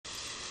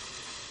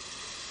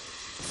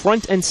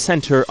front and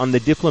center on the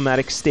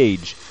diplomatic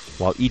stage.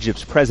 While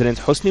Egypt's President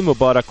Hosni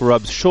Mubarak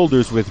rubs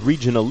shoulders with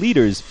regional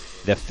leaders,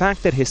 the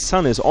fact that his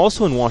son is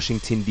also in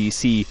Washington,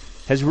 D.C.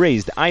 has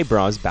raised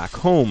eyebrows back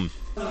home.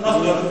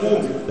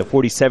 The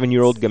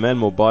 47-year-old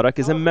Gamal Mubarak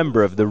is a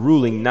member of the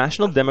ruling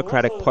National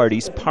Democratic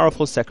Party's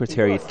powerful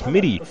Secretariat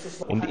Committee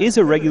and is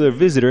a regular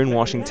visitor in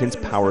Washington's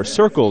power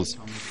circles.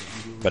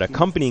 But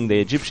accompanying the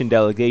Egyptian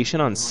delegation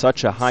on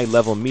such a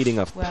high-level meeting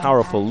of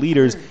powerful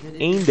leaders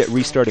aimed at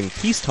restarting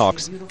peace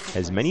talks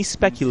has many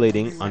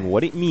speculating on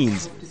what it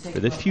means for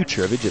the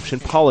future of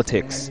Egyptian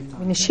politics.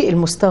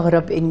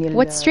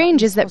 What's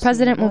strange is that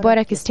President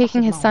Mubarak is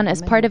taking his son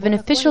as part of an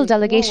official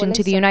delegation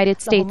to the United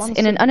States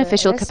in an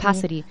unofficial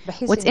capacity.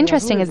 What's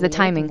interesting is the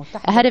timing,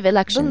 ahead of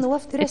elections.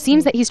 It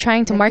seems that he's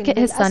trying to market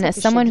his son as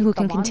someone who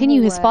can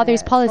continue his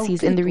father's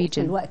policies in the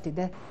region.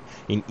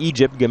 In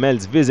Egypt,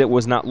 Gamal's visit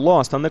was not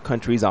lost on the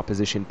country's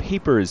opposition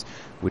papers,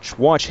 which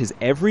watch his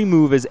every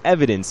move as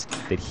evidence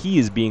that he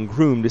is being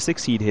groomed to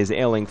succeed his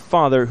ailing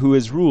father, who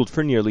has ruled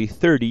for nearly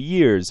 30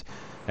 years.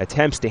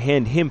 Attempts to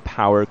hand him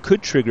power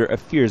could trigger a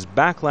fierce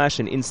backlash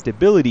and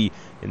instability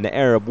in the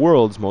Arab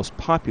world's most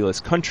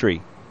populous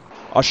country.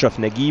 Ashraf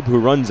Naguib, who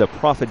runs a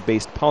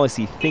profit-based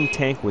policy think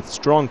tank with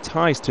strong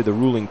ties to the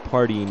ruling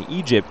party in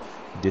Egypt,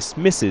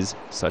 dismisses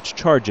such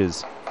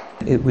charges.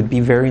 It would be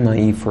very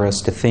naive for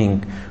us to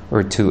think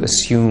or to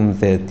assume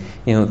that,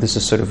 this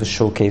is sort of a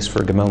showcase for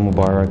Gamal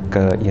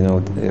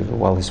Mubarak,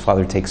 while his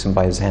father takes him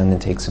by his hand and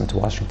takes him to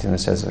Washington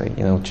and says,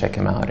 check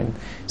him out and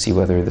see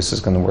whether this is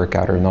going to work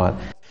out or not.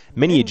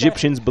 Many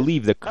Egyptians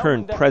believe the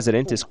current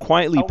president is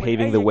quietly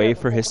paving the way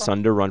for his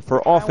son to run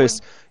for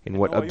office in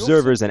what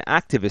observers and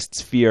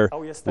activists fear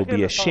will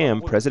be a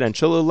sham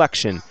presidential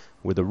election,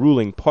 where the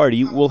ruling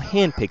party will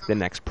handpick the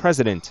next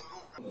president.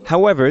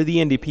 However, the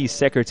NDP's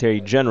Secretary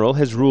General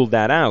has ruled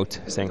that out,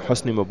 saying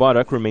Hosni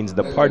Mubarak remains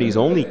the party's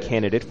only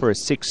candidate for a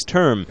sixth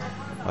term.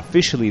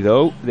 Officially,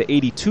 though, the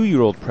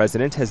 82-year-old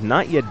president has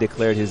not yet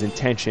declared his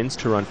intentions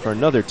to run for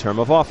another term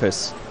of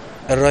office.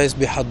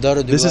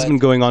 This has been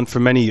going on for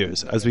many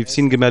years, as we've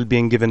seen Gamal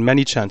being given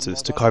many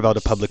chances to carve out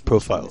a public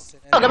profile.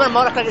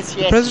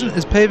 The president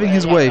is paving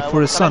his way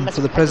for his son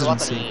for the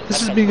presidency. This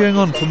has been going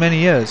on for many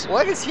years.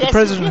 The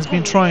president has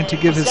been trying to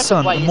give his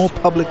son a more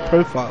public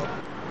profile.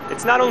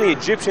 It's not only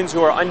Egyptians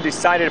who are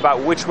undecided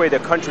about which way the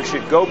country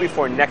should go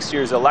before next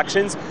year's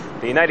elections.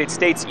 The United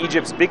States,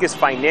 Egypt's biggest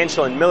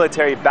financial and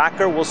military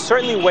backer, will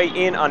certainly weigh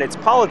in on its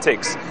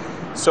politics.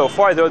 So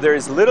far, though, there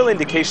is little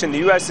indication the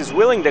U.S. is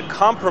willing to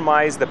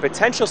compromise the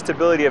potential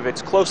stability of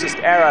its closest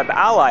Arab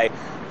ally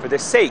for the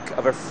sake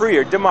of a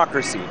freer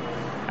democracy.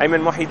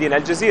 Ayman Mohyeldin,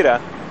 Al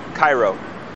Jazeera, Cairo.